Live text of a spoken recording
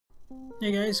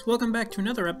Hey guys, welcome back to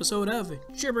another episode of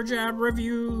Jibber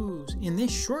Reviews. In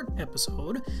this short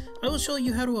episode, I will show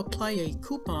you how to apply a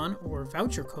coupon or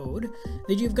voucher code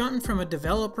that you've gotten from a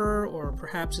developer or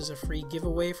perhaps as a free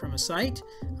giveaway from a site.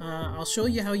 I'll show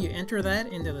you how you enter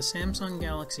that into the Samsung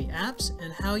Galaxy apps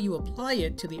and how you apply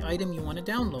it to the item you want to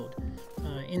download.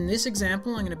 In this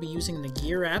example, I'm going to be using the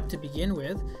Gear app to begin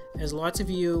with, as lots of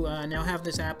you now have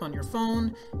this app on your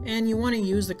phone and you want to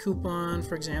use the coupon,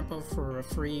 for example, for a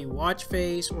free watch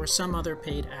face or some other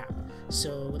paid app.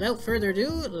 So without further ado,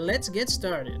 let's get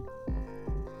started.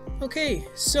 Okay,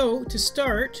 so to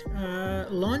start,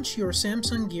 launch your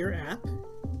Samsung Gear app.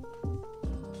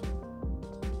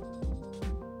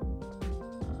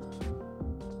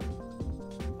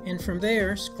 And from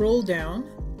there, scroll down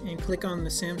and click on the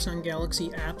Samsung Galaxy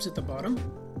apps at the bottom.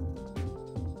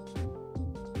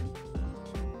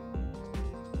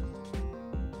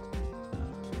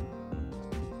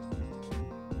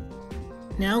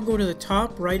 Now go to the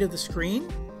top right of the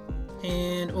screen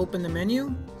and open the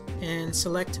menu and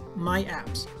select My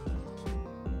Apps.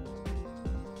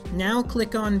 Now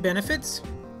click on Benefits.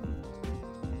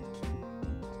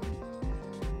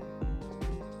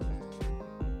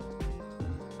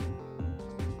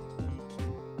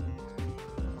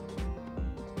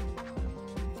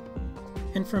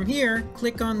 And from here,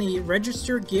 click on the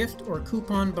Register Gift or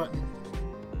Coupon button.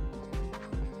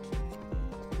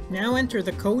 Now enter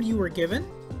the code you were given,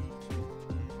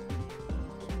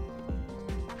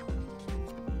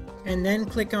 and then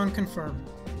click on Confirm.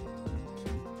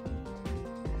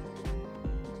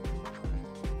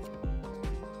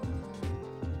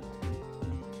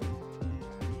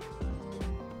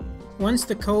 Once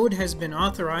the code has been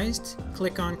authorized,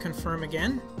 click on Confirm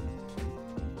again.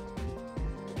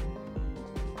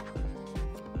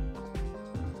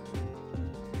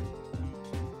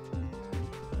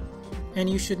 And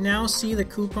you should now see the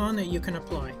coupon that you can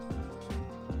apply.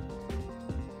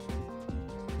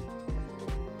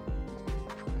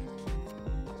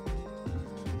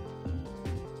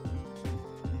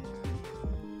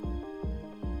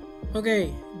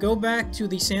 Okay, go back to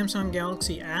the Samsung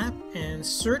Galaxy app and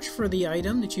search for the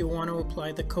item that you want to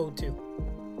apply the code to.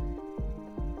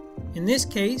 In this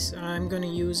case, I'm going to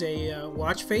use a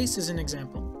watch face as an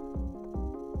example.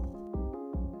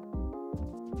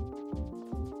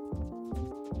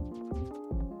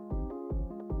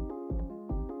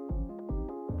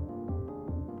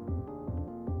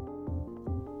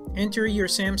 Enter your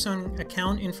Samsung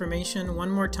account information one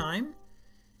more time,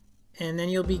 and then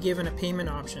you'll be given a payment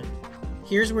option.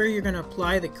 Here's where you're going to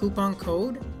apply the coupon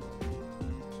code,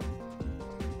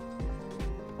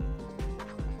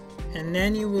 and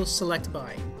then you will select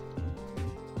Buy.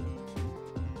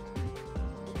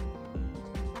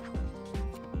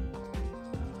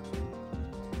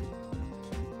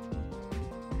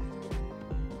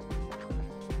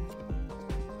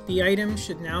 The item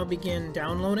should now begin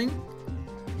downloading.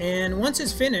 And once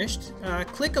it's finished,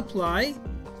 click Apply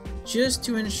just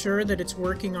to ensure that it's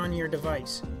working on your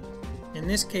device. In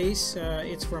this case,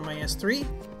 it's for my S3,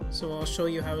 so I'll show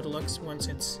you how it looks once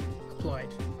it's applied.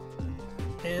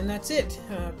 And that's it.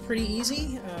 Pretty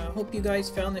easy. Hope you guys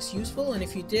found this useful, and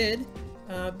if you did,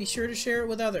 be sure to share it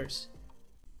with others.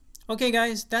 Okay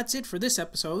guys, that's it for this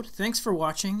episode. Thanks for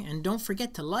watching, and don't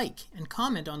forget to like and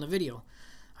comment on the video.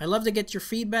 I love to get your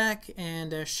feedback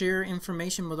and share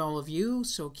information with all of you,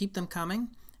 so keep them coming.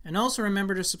 And also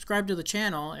remember to subscribe to the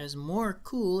channel, as more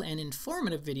cool and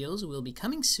informative videos will be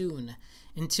coming soon.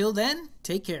 Until then,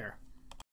 take care.